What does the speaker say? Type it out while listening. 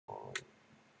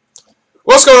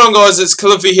What's going on, guys? It's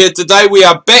Cliffy here. Today we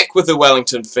are back with the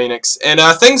Wellington Phoenix, and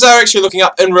things are actually looking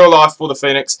up in real life for the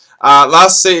Phoenix. Not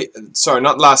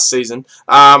last season.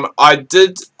 I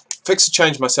did fix a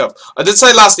change myself. I did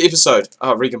say last episode.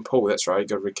 Oh, Regan Paul, that's right. You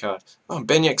got a red card. Oh,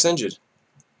 Banyak's injured.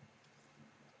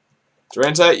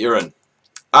 Durante, you're in.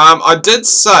 I did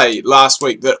say last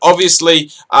week that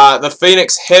obviously the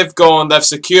Phoenix they've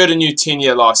secured a new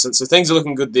 10-year license, so things are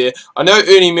looking good there. I know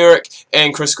Ernie Merrick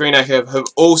and Chris Greenacre have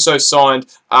also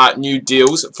signed new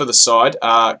deals for the side,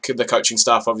 the coaching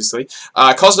staff obviously.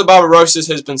 Costa Barbarosas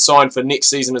has been signed for next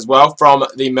season as well from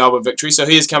the Melbourne Victory, so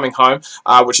he is coming home,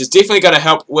 which is definitely going to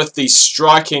help with the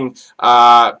striking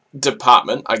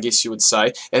department, I guess you would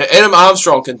say. And Adam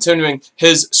Armstrong continuing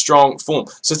his strong form.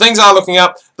 So things are looking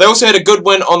up. They also had a good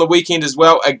win on the weekend as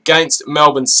well against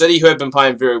Melbourne City, who have been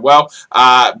playing very well.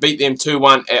 Beat them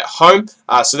 2-1 at home.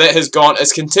 So that has gone.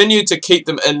 It's continued to keep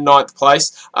them in 9th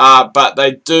place. But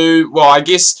they do, well, I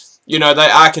guess, you know, they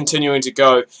are continuing to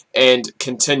go and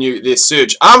continue their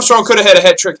surge. Armstrong could have had a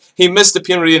hat-trick. He missed the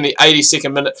penalty in the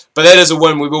 82nd minute, but that is a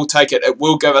win. We will take it. It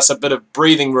will give us a bit of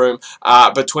breathing room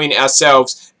between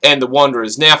ourselves and the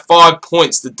Wanderers. Now, 5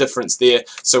 points the difference there,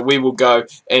 so we will go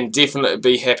and definitely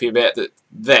be happy about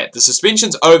that. The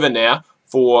suspension's over now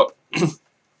for...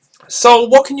 So,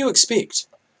 what can you expect?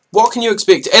 What can you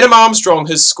expect? Adam Armstrong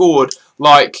has scored,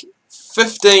 like,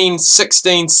 15,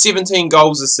 16, 17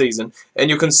 goals this season, and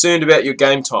you're concerned about your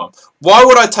game time. Why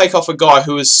would I take off a guy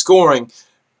who is scoring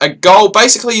a goal?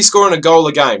 Basically, he's scoring a goal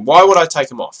a game. Why would I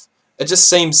take him off? It just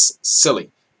seems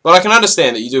silly. But I can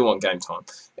understand that you do want game time,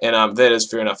 and that is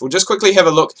fair enough. We'll just quickly have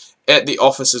a look at the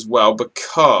office as well,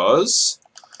 because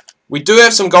we do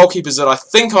have some goalkeepers that I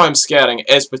think I'm scouting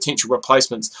as potential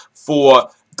replacements for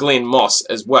Glenn Moss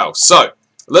as well. So,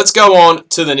 let's go on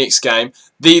to the next game.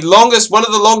 One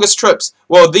of the longest trips,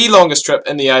 well, the longest trip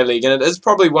in the A-League, and it is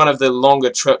probably one of the longer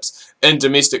trips in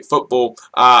domestic football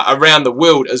around the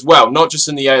world as well. Not just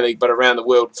in the A-League, but around the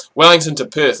world. Wellington to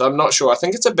Perth, I'm not sure. I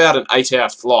think it's about an 8-hour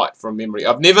flight from memory.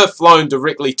 I've never flown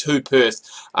directly to Perth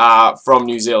from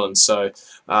New Zealand, so,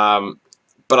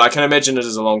 but I can imagine it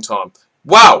is a long time.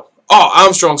 Wow! Oh,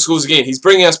 Armstrong scores again. He's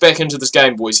bringing us back into this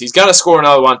game, boys. He's going to score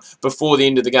another one before the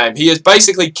end of the game. He is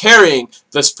basically carrying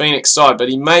this Phoenix side, but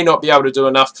he may not be able to do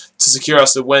enough to secure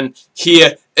us a win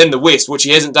here in the West, which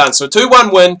he hasn't done. So a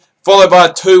 2-1 win, followed by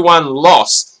a 2-1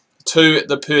 loss to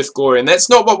the Perth Glory. And that's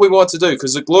not what we want to do,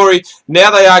 because the Glory,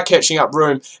 now they are catching up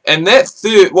room. And that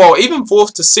third, well, even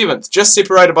 4th to 7th, just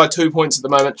separated by 2 points at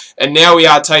the moment. And now we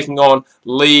are taking on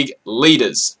league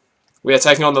leaders. We are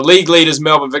taking on the league leaders,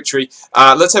 Melbourne Victory.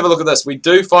 Let's have a look at this. We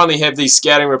do finally have these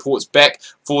scouting reports back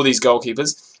for these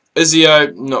goalkeepers.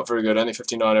 Izio, not very good. Only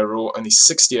 59 overall. Only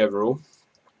 60 overall.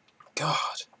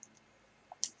 God.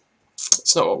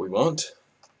 It's not what we want.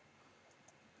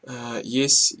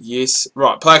 Yes, yes.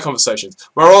 Right, player conversations.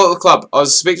 We're all at the club. I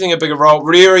was expecting a bigger role.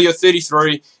 Riera, you're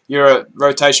 33. You're a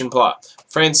rotation player.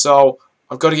 Fransol,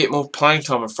 I've got to get more playing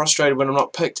time. I'm frustrated when I'm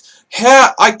not picked.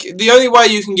 The only way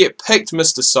you can get picked,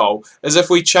 Mr. Sol, is if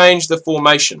we change the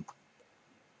formation.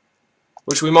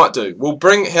 Which we might do. We'll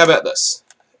bring, how about this?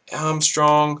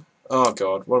 Armstrong. Oh,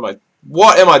 God.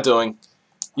 What am I doing?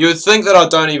 You would think that I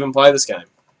don't even play this game.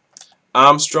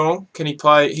 Armstrong, can he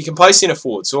play? He can play centre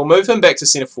forward, so we'll move him back to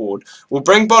centre forward. We'll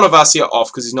bring Bonavacia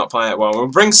off because he's not playing that well. We'll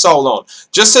bring Sol on,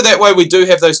 just so that way we do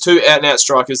have those two out-and-out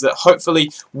strikers that hopefully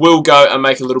will go and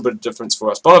make a little bit of difference for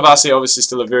us. Bonavacia obviously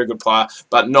still a very good player,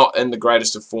 but not in the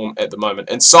greatest of form at the moment.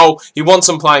 And Sol, he wants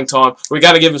some playing time. We're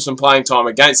going to give him some playing time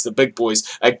against the big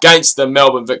boys, against the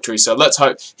Melbourne Victory. So let's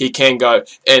hope he can go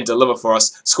and deliver for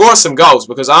us. Score us some goals,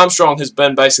 because Armstrong has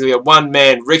been basically a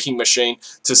one-man wrecking machine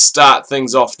to start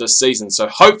things off this season. So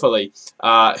hopefully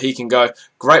he can go.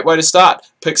 Great way to start.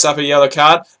 Picks up a yellow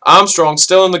card. Armstrong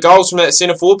still in the goals from that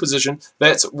centre forward position.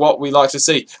 That's what we like to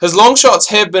see. His long shots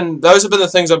have been the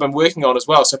things I've been working on as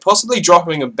well. So possibly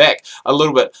dropping him back a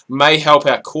little bit may help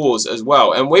our cause as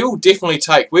well. And we will definitely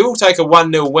take a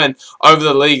 1-0 win over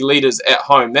the league leaders at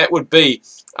home. That would be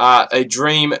a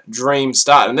dream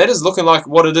start, and that is looking like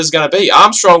what it is going to be.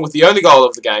 Armstrong with the only goal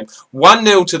of the game,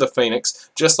 1-0 to the Phoenix,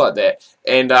 just like that.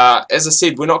 And as I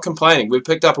said, we're not complaining. We've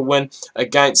picked up a win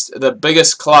against the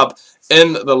biggest club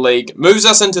in the league. Moves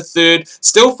us into 3rd,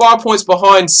 still 5 points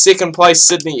behind 2nd place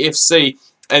Sydney FC,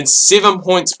 and 7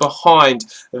 points behind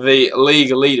the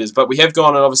league leaders. But we have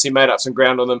gone and obviously made up some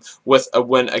ground on them with a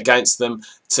win against them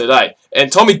today.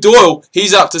 And Tommy Doyle,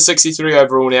 he's up to 63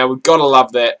 overall now. We've got to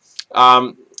love that.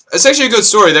 It's actually a good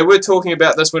story. They were talking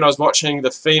about this when I was watching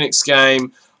the Phoenix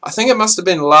game. I think it must have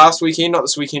been last weekend, not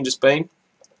this weekend just been.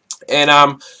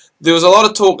 And there was a lot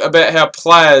of talk about how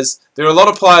there are a lot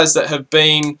of players that have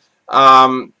been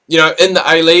you know, in the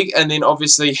A-League, and then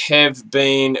obviously have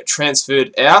been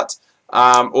transferred out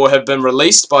or have been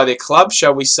released by their club,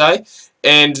 shall we say.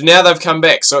 And now they've come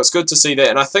back, so it's good to see that.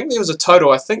 And I think there was a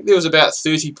total, I think there was about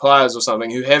 30 players or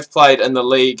something who have played in the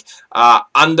league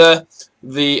under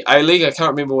the A-League. I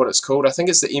can't remember what it's called. I think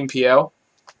it's the NPL,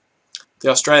 the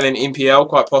Australian NPL,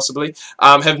 quite possibly.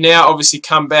 Have now obviously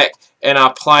come back and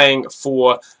are playing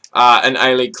for an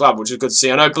A-League club, which is good to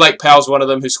see. I know Blake Powell's one of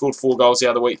them who scored 4 goals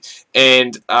the other week,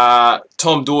 and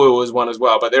Tom Doyle is one as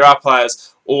well. But there are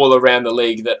players all around the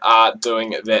league that are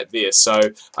doing that there. So,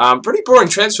 pretty boring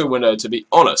transfer window, to be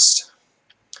honest.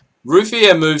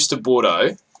 Ruffier moves to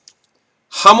Bordeaux.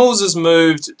 Hummels has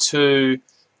moved to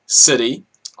City.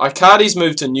 Icardi's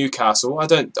moved to Newcastle.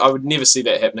 I would never see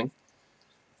that happening.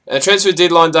 And transfer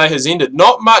deadline day has ended.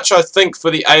 Not much, I think,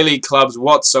 for the A-League clubs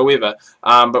whatsoever,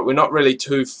 but we're not really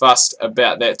too fussed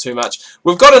about that too much.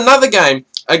 We've got another game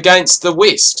against the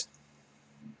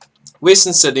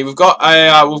Western Sydney. We've got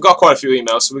quite a few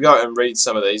emails, so we go and read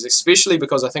some of these, especially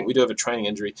because I think we do have a training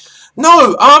injury.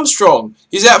 No, Armstrong,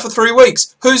 he's out for 3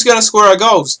 weeks. Who's going to score our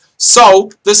goals?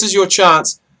 Sol, this is your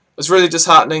chance. It's really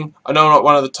disheartening. I know not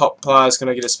one of the top players going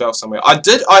to get a spell somewhere. I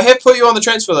have put you on the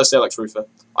transfer list, Alex Rufer.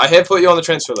 I have put you on the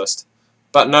transfer list,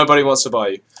 but nobody wants to buy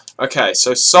you. Okay,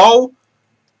 so Sol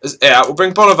is out. We'll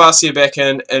bring Bonavacia back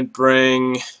in and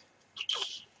bring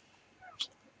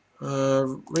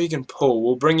Regan Poole.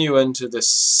 We'll bring you into the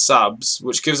subs,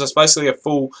 which gives us basically a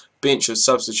full bench of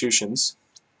substitutions.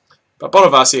 But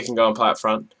Bonavacia can go and play up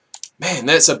front. Man,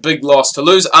 that's a big loss. To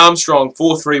lose Armstrong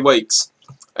for 3 weeks,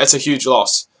 that's a huge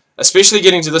loss. Especially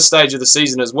getting to this stage of the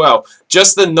season as well.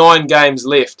 Just the 9 games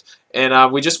left.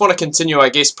 And we just want to continue, I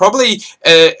guess. Probably,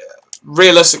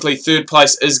 realistically, 3rd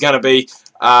place is going to be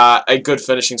a good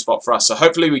finishing spot for us. So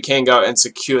hopefully we can go and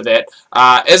secure that.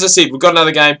 As I said, we've got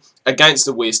another game against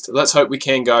the West. Let's hope we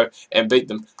can go and beat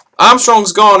them.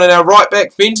 Armstrong's gone, and our right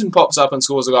back, Fenton, pops up and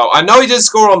scores a goal. I know he did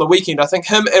score on the weekend. I think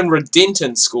him and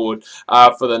Redenton scored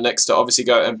for the Knicks to obviously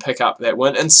go and pick up that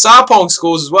win. And Sarpong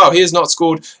scores as well. He has not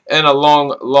scored in a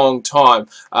long, long time.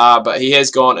 But he has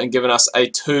gone and given us a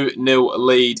 2-0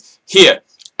 lead here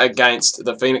against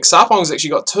the Phoenix. Sarpong's actually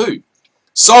got 2.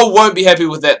 Sol won't be happy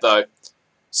with that, though.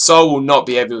 Sol will not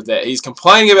be happy with that. He's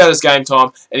complaining about his game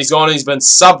time, and he's gone and he's been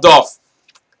subbed off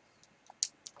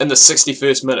in the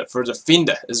 61st minute for a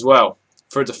defender as well.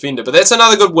 But that's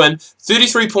another good win.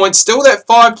 33 points. Still that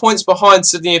 5 points behind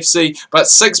Sydney FC, but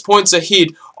 6 points ahead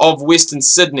of Western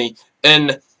Sydney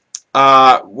in...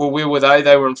 well, where were they?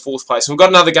 They were in 4th place. We've got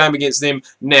another game against them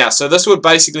now. So this would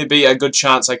basically be a good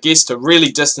chance, I guess, to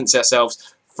really distance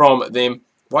ourselves from them.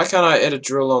 Why can't I add a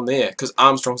drill on there? Because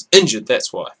Armstrong's injured,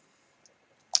 that's why.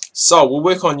 So, we'll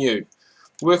work on you.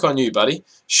 Work on you, buddy.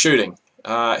 Shooting.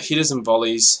 Headers and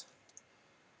volleys.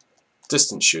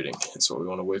 Distance shooting. That's what we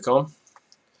want to work on.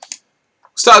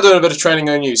 We'll start doing a bit of training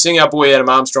on you. Seeing our boy Adam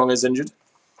Armstrong is injured,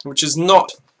 which is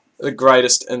not the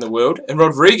greatest in the world. And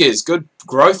Rodriguez, good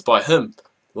growth by him.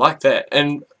 Like that.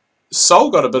 And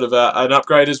Sol got a bit of an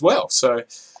upgrade as well. So,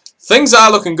 things are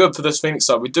looking good for this Phoenix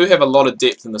side. We do have a lot of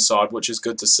depth in the side, which is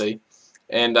good to see.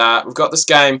 And we've got this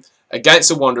game against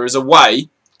the Wanderers away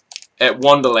at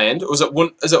Wonderland. Or is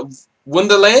it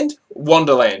Wonderland?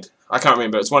 Wonderland. I can't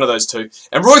remember. It's one of those two.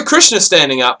 And Roy Krishna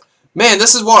standing up. Man,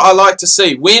 this is what I like to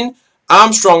see. When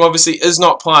Armstrong obviously is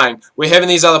not playing, we're having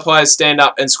these other players stand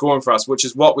up and scoring for us, which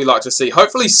is what we like to see.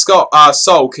 Hopefully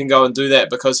Sol can go and do that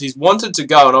because he's wanted to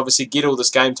go and obviously get all this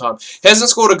game time. Hasn't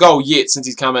scored a goal yet since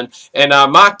he's come in. And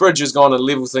Mark Bridge has gone and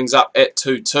leveled things up at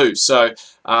 2-2. So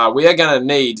we are going to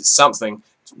need something.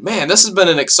 Man, this has been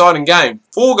an exciting game.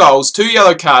 4 goals, 2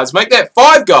 yellow cards. Make that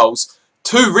 5 goals.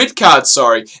 2 red cards,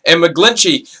 sorry. And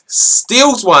McGlinchey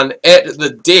steals one at the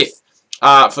death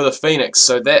for the Phoenix.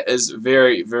 So that is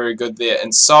very, very good there.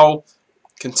 And Sol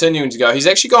continuing to go. He's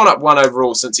actually gone up 1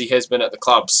 overall since he has been at the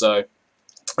club. So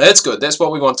that's good. That's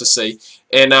what we want to see.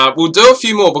 And we'll do a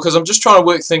few more because I'm just trying to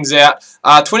work things out.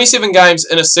 27 games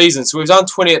in a season. So we've done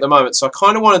 20 at the moment. So I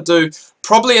kind of want to do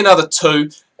probably another 2.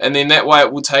 And then that way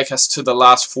it will take us to the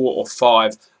last 4 or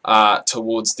 5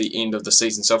 towards the end of the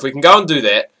season. So if we can go and do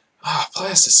that.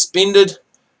 Player suspended.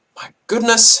 My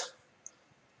goodness.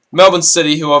 Melbourne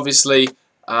City, who obviously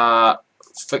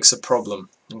fix a problem.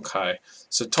 Okay.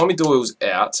 So Tommy Doyle's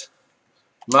out.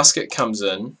 Muscat comes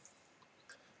in.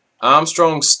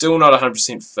 Armstrong's still not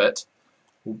 100% fit.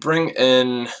 We'll bring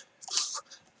in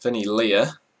Vinny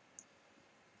Leah.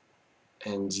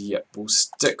 And yep, we'll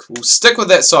stick with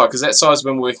that side because that side's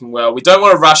been working well. We don't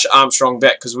want to rush Armstrong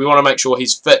back because we want to make sure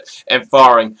he's fit and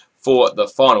firing for the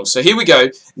final. So here we go.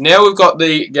 Now we've got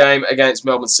the game against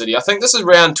Melbourne City. I think this is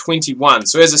round 21.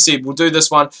 So as I said, we'll do this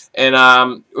one, and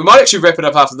we might actually wrap it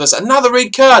up after this. Another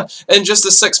red card in just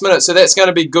the 6 minutes, so that's going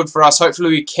to be good for us. Hopefully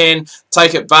we can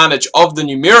take advantage of the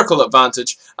numerical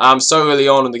advantage so early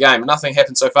on in the game. Nothing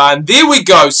happened so far, and there we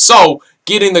go. Sol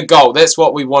getting the goal. That's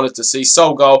what we wanted to see.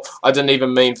 Sol goal. I didn't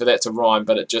even mean for that to rhyme,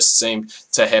 but it just seemed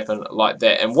to happen like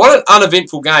that. And what an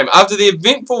uneventful game. After the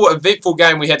eventful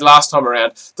game we had last time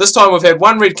around, this time we've had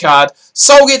one red card.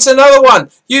 Sol gets another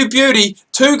one. You beauty.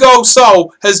 2-goal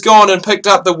Sol has gone and picked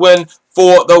up the win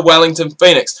for the Wellington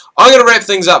Phoenix. I'm going to wrap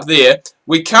things up there.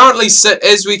 We currently sit,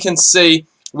 as we can see,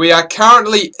 we are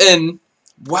currently in,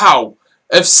 wow,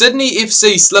 if Sydney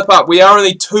FC slip up, we are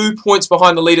only 2 points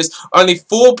behind the leaders, only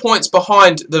 4 points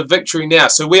behind the victory now.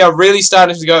 So we are really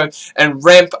starting to go and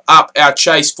ramp up our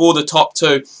chase for the top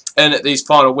 2 in these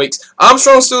final weeks.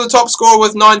 Armstrong's still the top scorer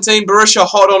with 19. Barisha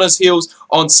hot on his heels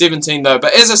on 17 though.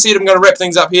 But as I said, I'm going to wrap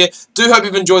things up here. Do hope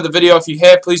you've enjoyed the video. If you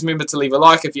have, please remember to leave a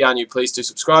like. If you are new, please do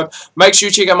subscribe. Make sure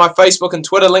you check out my Facebook and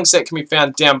Twitter. Links that can be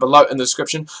found down below in the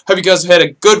description. Hope you guys have had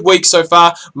a good week so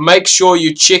far. Make sure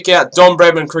you check out Don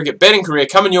Bradman Cricket Batting Career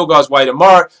coming your guys' way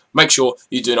tomorrow. Make sure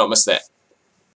you do not miss that.